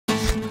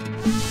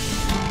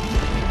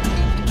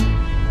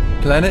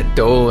Planet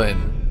Dolan.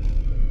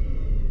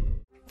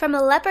 From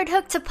a leopard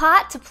hook to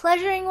pot to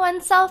pleasuring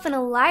oneself in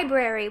a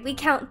library, we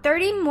count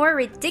 30 more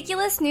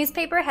ridiculous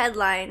newspaper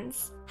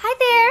headlines. Hi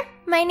there,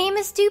 my name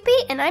is Doopy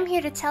and I'm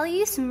here to tell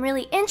you some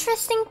really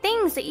interesting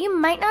things that you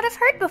might not have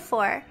heard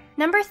before.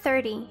 Number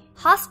 30.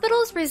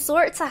 Hospitals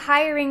resort to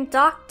hiring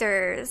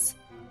doctors.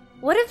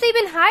 What have they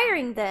been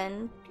hiring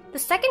then? The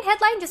second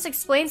headline just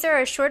explains there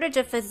are a shortage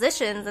of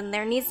physicians and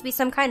there needs to be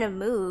some kind of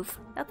move.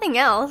 Nothing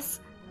else.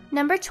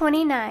 Number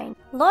 29.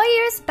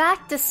 Lawyers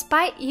back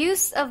despite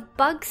use of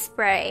bug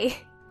spray.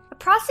 A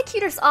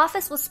prosecutor's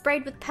office was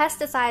sprayed with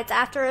pesticides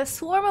after a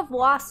swarm of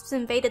wasps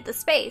invaded the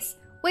space,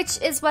 which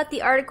is what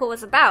the article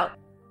was about.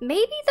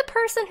 Maybe the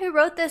person who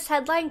wrote this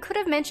headline could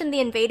have mentioned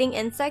the invading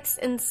insects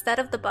instead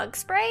of the bug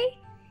spray?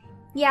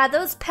 Yeah,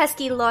 those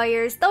pesky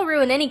lawyers, they'll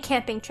ruin any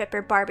camping trip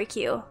or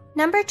barbecue.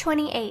 Number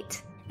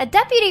 28. A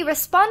deputy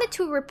responded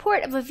to a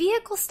report of a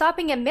vehicle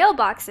stopping at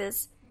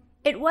mailboxes.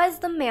 It was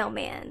the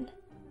mailman.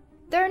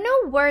 There are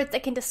no words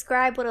that can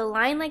describe what a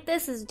line like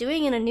this is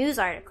doing in a news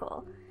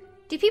article.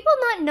 Do people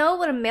not know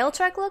what a mail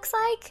truck looks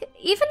like?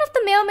 Even if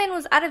the mailman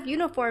was out of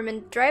uniform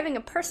and driving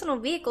a personal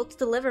vehicle to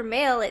deliver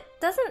mail, it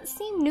doesn't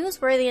seem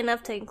newsworthy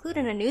enough to include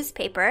in a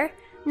newspaper.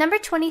 Number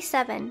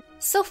 27.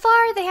 So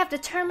far, they have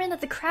determined that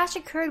the crash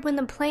occurred when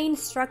the plane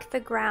struck the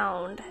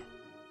ground.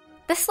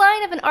 This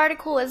line of an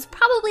article is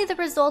probably the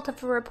result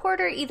of a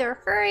reporter either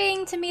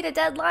hurrying to meet a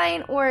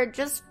deadline or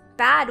just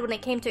bad when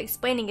it came to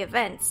explaining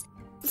events.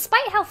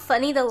 Despite how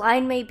funny the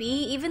line may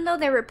be, even though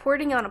they're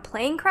reporting on a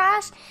plane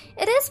crash,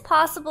 it is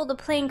possible the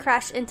plane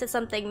crashed into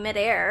something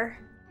midair.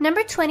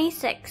 Number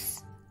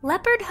 26.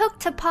 Leopard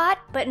hooked to pot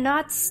but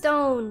not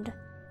stoned.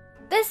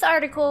 This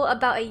article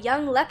about a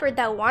young leopard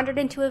that wandered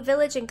into a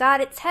village and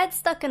got its head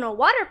stuck in a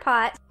water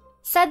pot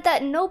said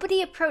that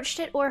nobody approached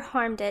it or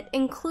harmed it,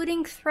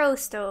 including throw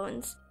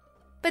stones.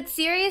 But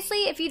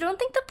seriously, if you don't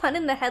think the pun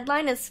in the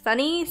headline is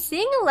funny,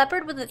 seeing a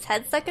leopard with its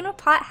head stuck in a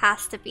pot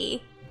has to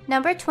be.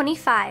 Number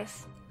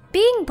 25.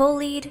 Being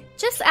bullied,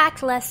 just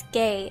act less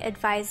gay,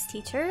 advised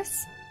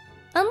teachers.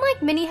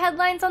 Unlike many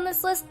headlines on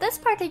this list, this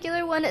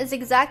particular one is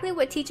exactly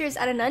what teachers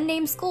at an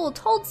unnamed school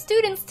told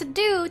students to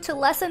do to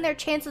lessen their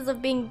chances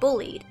of being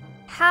bullied.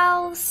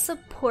 How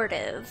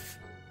supportive.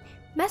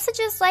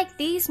 Messages like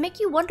these make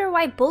you wonder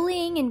why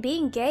bullying and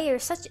being gay are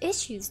such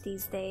issues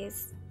these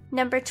days.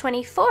 Number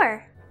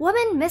 24.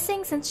 Woman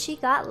missing since she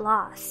got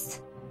lost.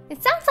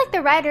 It sounds like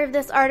the writer of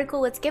this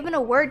article was given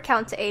a word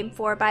count to aim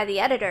for by the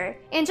editor,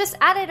 and just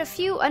added a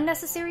few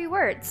unnecessary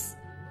words.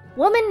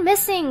 Woman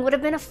missing would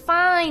have been a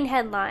fine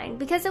headline,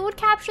 because it would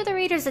capture the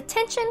reader's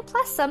attention,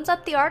 plus sums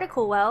up the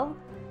article well.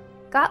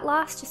 Got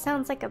lost just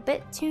sounds like a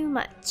bit too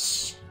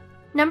much.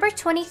 Number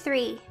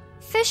 23.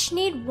 Fish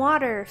need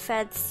water,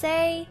 feds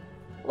say.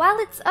 While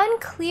it's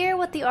unclear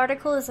what the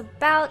article is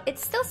about, it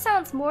still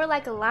sounds more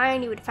like a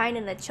line you would find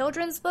in a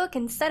children's book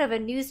instead of a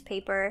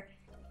newspaper.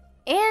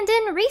 And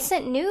in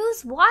recent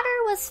news, water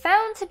was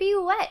found to be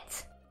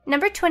wet.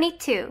 Number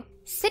 22.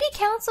 City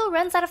Council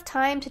runs out of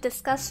time to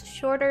discuss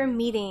shorter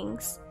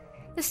meetings.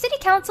 The City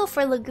Council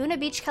for Laguna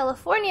Beach,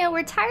 California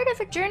were tired of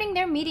adjourning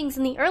their meetings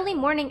in the early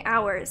morning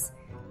hours.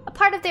 A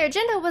part of their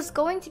agenda was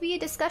going to be a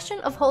discussion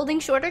of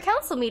holding shorter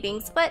council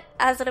meetings, but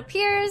as it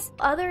appears,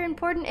 other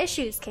important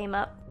issues came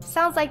up.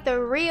 Sounds like the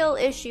real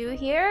issue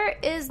here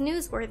is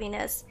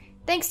newsworthiness,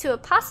 thanks to a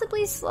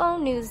possibly slow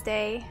news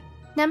day.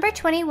 Number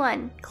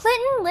 21.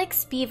 Clinton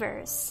licks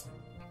beavers.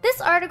 This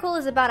article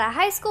is about a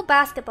high school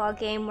basketball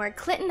game where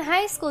Clinton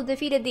High School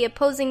defeated the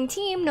opposing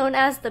team known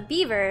as the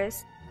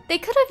Beavers. They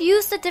could have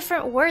used a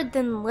different word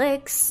than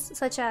licks,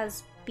 such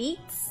as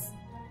beats.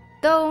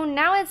 Though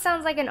now it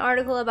sounds like an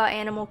article about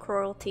animal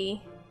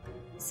cruelty.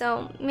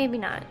 So maybe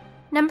not.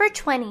 Number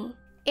 20.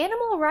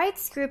 Animal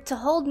rights group to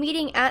hold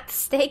meeting at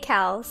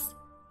steakhouse.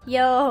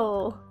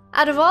 Yo.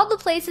 Out of all the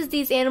places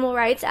these animal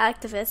rights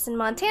activists in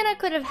Montana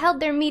could have held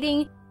their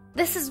meeting,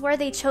 this is where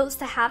they chose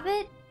to have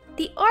it?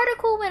 The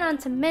article went on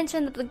to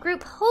mention that the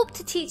group hoped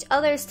to teach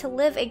others to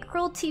live a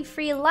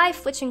cruelty-free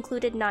life, which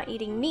included not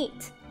eating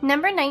meat.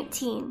 Number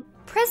 19.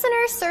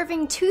 Prisoner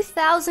serving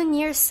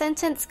 2,000-year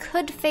sentence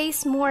could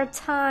face more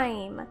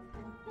time.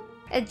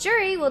 A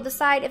jury will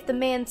decide if the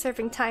man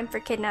serving time for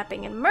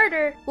kidnapping and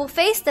murder will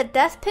face the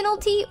death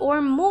penalty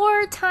or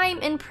more time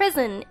in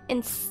prison.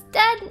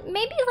 Instead,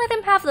 maybe let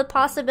him have the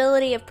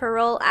possibility of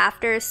parole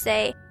after,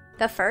 say,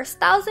 the first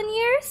 1,000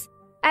 years?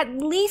 At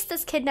least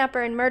this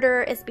kidnapper and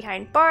murderer is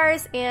behind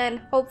bars and,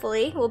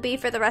 hopefully, will be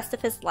for the rest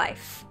of his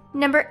life.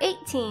 Number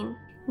 18.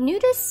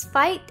 Nudists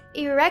fight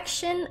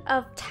erection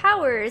of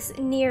towers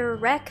near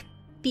Wreck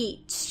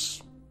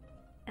Beach.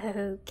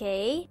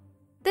 Okay.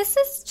 This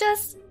is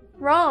just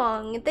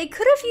wrong. They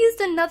could have used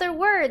another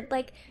word,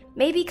 like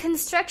maybe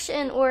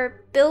construction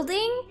or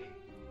building.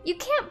 You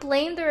can't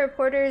blame the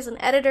reporters and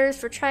editors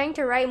for trying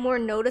to write more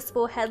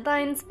noticeable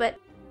headlines, but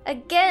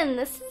again,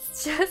 this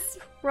is just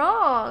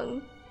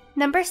wrong.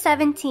 Number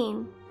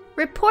 17.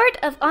 Report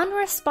of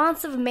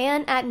unresponsive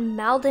man at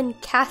Malden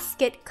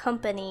Casket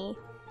Company.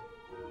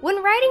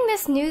 When writing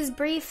this news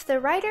brief, the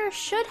writer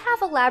should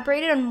have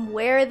elaborated on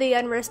where the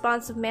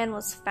unresponsive man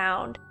was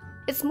found.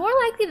 It's more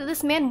likely that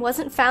this man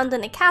wasn't found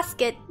in a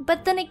casket,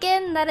 but then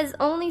again, that is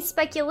only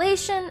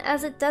speculation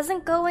as it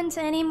doesn't go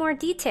into any more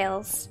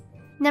details.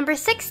 Number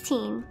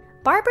 16.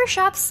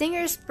 Barbershop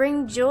singers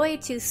bring joy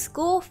to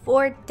school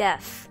for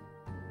deaf.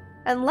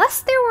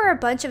 Unless there were a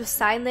bunch of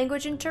sign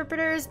language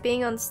interpreters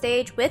being on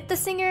stage with the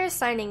singers,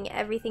 signing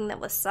everything that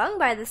was sung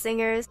by the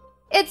singers,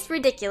 it's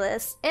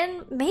ridiculous,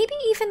 and maybe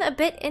even a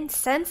bit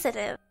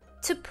insensitive,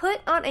 to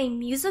put on a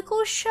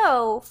musical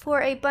show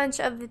for a bunch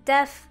of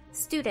deaf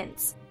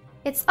students.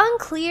 It's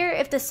unclear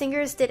if the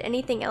singers did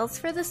anything else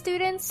for the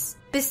students,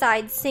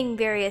 besides sing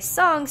various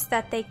songs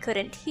that they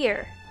couldn't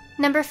hear.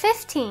 Number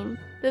 15.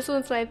 This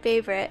one's my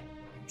favorite.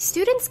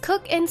 Students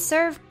cook and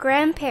serve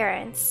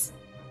grandparents.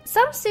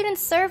 Some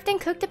students served and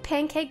cooked a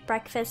pancake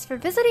breakfast for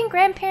visiting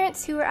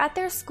grandparents who were at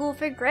their school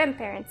for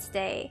Grandparents'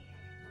 Day.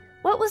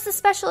 What was the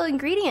special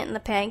ingredient in the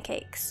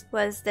pancakes?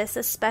 Was this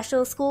a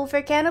special school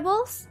for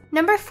cannibals?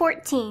 Number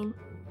 14.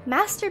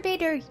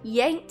 Masturbator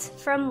yanked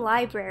from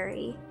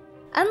library.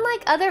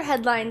 Unlike other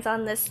headlines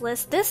on this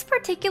list, this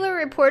particular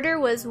reporter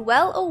was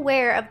well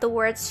aware of the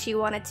words she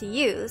wanted to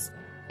use.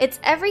 It's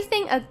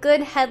everything a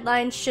good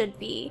headline should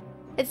be.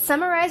 It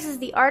summarizes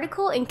the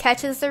article and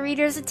catches the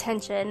reader's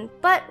attention,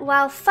 but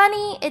while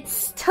funny, it's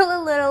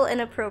still a little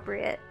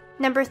inappropriate.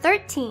 Number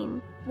 13.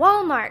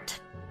 Walmart.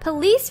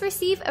 Police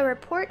receive a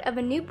report of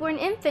a newborn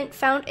infant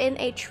found in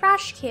a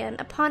trash can.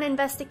 Upon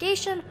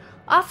investigation,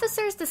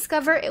 officers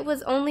discover it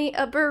was only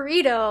a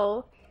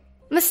burrito.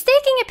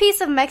 Mistaking a piece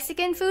of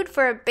Mexican food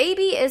for a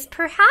baby is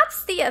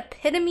perhaps the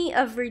epitome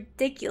of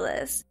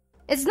ridiculous.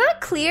 It's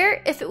not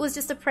clear if it was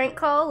just a prank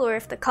call or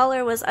if the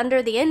caller was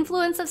under the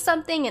influence of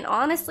something and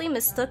honestly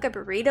mistook a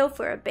burrito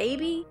for a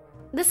baby.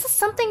 This is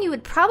something you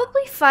would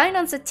probably find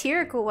on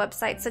satirical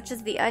websites such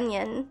as The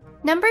Onion.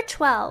 Number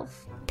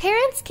 12.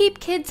 Parents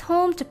keep kids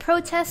home to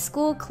protest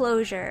school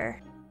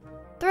closure.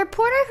 The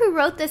reporter who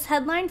wrote this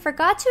headline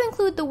forgot to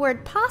include the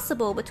word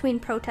possible between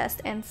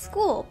protest and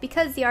school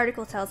because the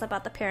article tells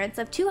about the parents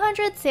of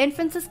 200 San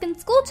Franciscan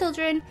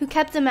schoolchildren who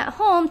kept them at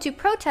home to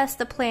protest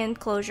the planned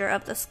closure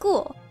of the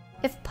school.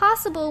 If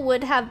possible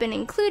would have been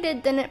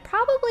included, then it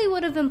probably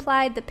would have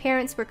implied the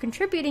parents were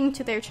contributing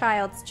to their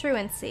child's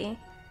truancy.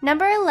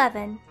 Number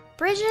 11.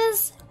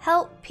 Bridges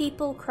help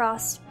people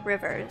cross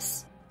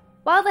rivers.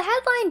 While the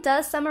headline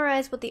does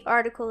summarize what the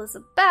article is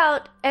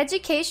about,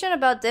 education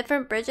about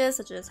different bridges,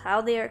 such as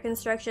how they are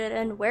constructed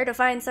and where to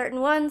find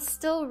certain ones,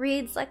 still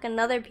reads like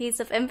another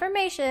piece of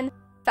information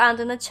found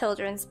in a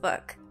children's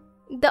book.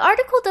 The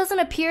article doesn't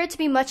appear to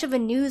be much of a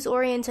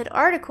news-oriented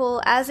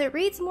article, as it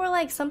reads more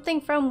like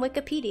something from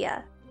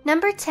Wikipedia.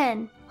 Number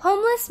 10.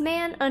 Homeless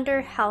man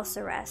under house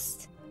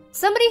arrest.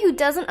 Somebody who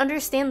doesn't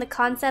understand the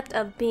concept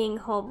of being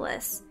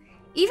homeless.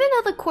 Even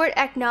though the court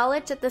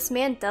acknowledged that this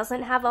man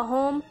doesn't have a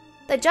home,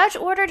 the judge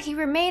ordered he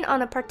remain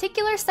on a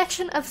particular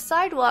section of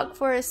sidewalk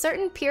for a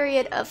certain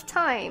period of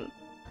time.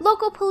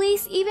 Local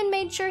police even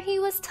made sure he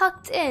was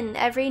tucked in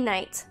every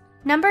night.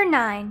 Number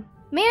 9.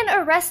 Man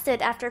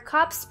arrested after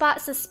cops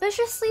spot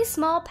suspiciously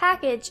small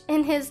package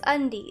in his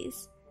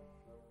undies.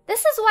 This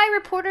is why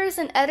reporters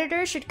and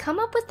editors should come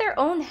up with their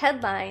own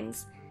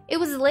headlines. It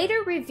was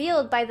later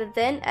revealed by the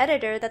then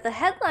editor that the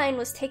headline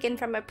was taken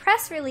from a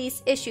press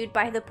release issued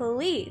by the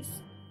police.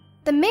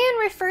 The man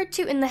referred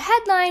to in the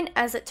headline,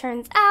 as it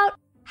turns out,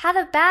 had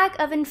a bag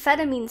of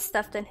amphetamine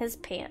stuffed in his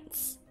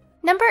pants.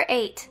 Number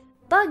 8.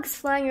 Bugs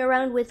flying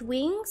around with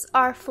wings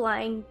are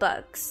flying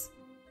bugs.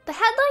 The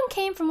headline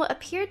came from what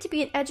appeared to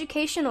be an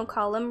educational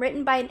column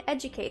written by an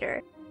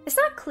educator. It's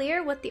not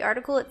clear what the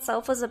article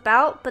itself was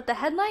about, but the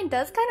headline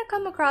does kind of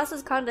come across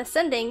as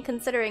condescending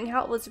considering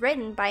how it was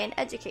written by an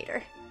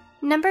educator.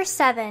 Number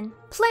 7.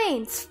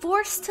 Planes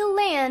forced to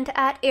land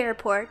at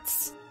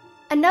airports.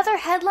 Another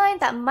headline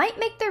that might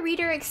make the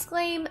reader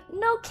exclaim,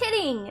 "No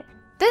kidding!"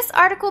 This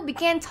article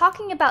began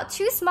talking about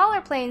 2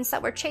 smaller planes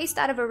that were chased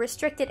out of a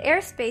restricted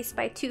airspace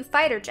by 2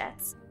 fighter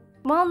jets.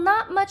 While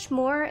not much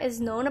more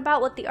is known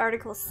about what the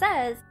article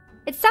says,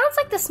 it sounds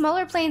like the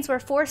smaller planes were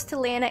forced to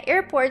land at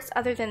airports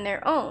other than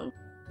their own.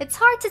 It's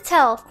hard to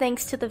tell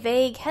thanks to the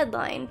vague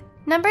headline.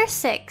 Number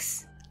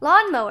 6.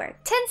 Lawnmower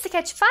tends to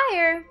catch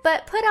fire,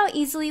 but put out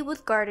easily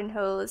with garden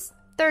hose.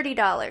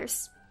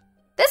 $30.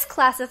 This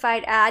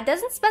classified ad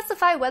doesn't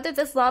specify whether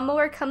this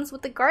lawnmower comes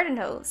with a garden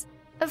hose.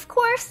 Of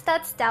course,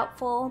 that's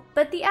doubtful,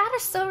 but the ad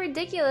is so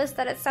ridiculous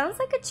that it sounds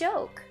like a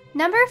joke.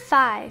 Number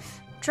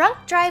 5. Drunk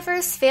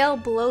drivers fail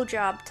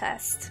blowjob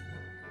test.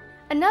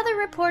 Another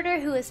reporter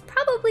who is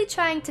probably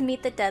trying to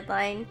meet the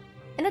deadline.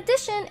 In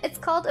addition, it's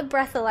called a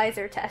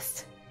breathalyzer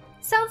test.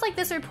 Sounds like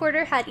this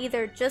reporter had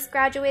either just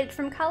graduated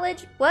from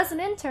college, was an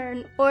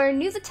intern, or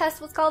knew the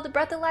test was called a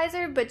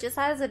breathalyzer but just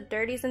has a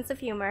dirty sense of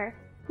humor.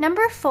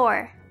 Number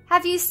 4.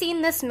 Have you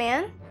seen this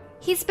man?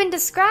 He's been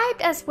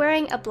described as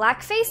wearing a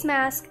black face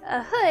mask,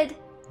 a hood,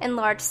 and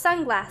large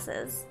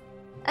sunglasses.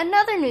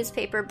 Another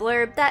newspaper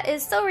blurb that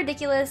is so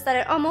ridiculous that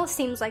it almost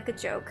seems like a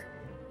joke.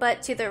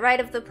 But to the right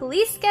of the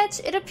police sketch,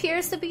 it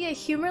appears to be a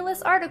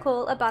humorless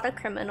article about a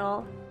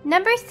criminal.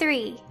 Number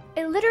 3.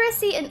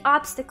 Illiteracy an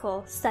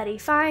obstacle, study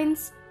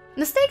finds.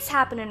 Mistakes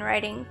happen in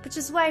writing, which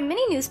is why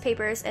many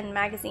newspapers and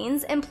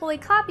magazines employ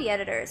copy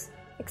editors,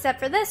 except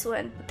for this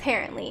one,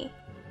 apparently.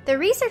 The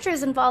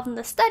researchers involved in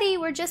the study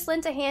were just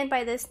lent a hand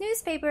by this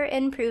newspaper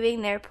in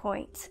proving their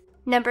point.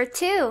 Number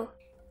 2.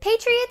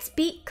 Patriots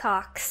beat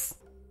Cocks.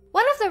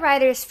 One of the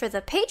writers for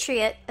The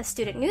Patriot, a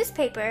student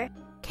newspaper,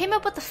 came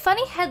up with a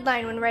funny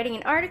headline when writing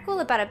an article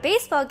about a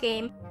baseball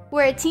game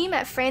where a team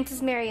at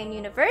Francis Marion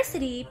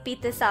University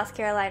beat the South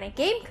Carolina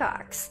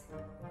Gamecocks.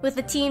 With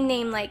a team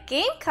name like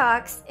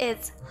Gamecocks,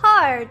 it's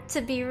hard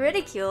to be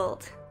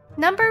ridiculed.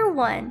 Number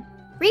 1.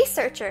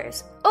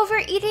 Researchers,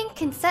 overeating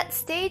can set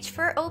stage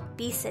for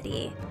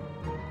obesity.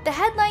 The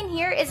headline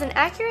here is an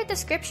accurate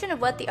description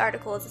of what the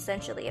article is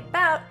essentially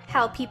about,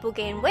 how people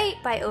gain weight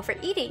by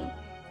overeating.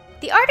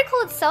 The article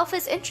itself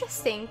is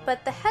interesting,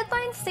 but the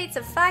headline states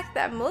a fact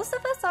that most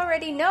of us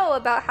already know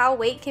about how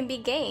weight can be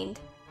gained.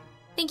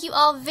 Thank you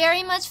all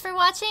very much for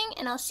watching,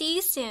 and I'll see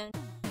you soon.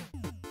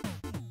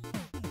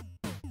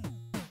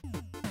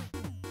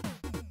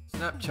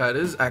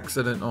 Snapchatters,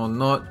 accident or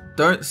not,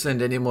 don't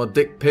send any more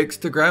dick pics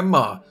to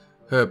Grandma.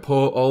 Her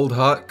poor old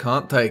heart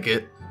can't take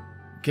it.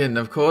 Kidding,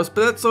 of course,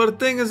 but that sort of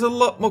thing is a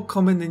lot more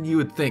common than you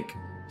would think.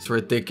 It's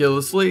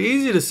ridiculously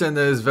easy to send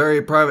those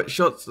very private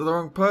shots to the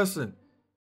wrong person.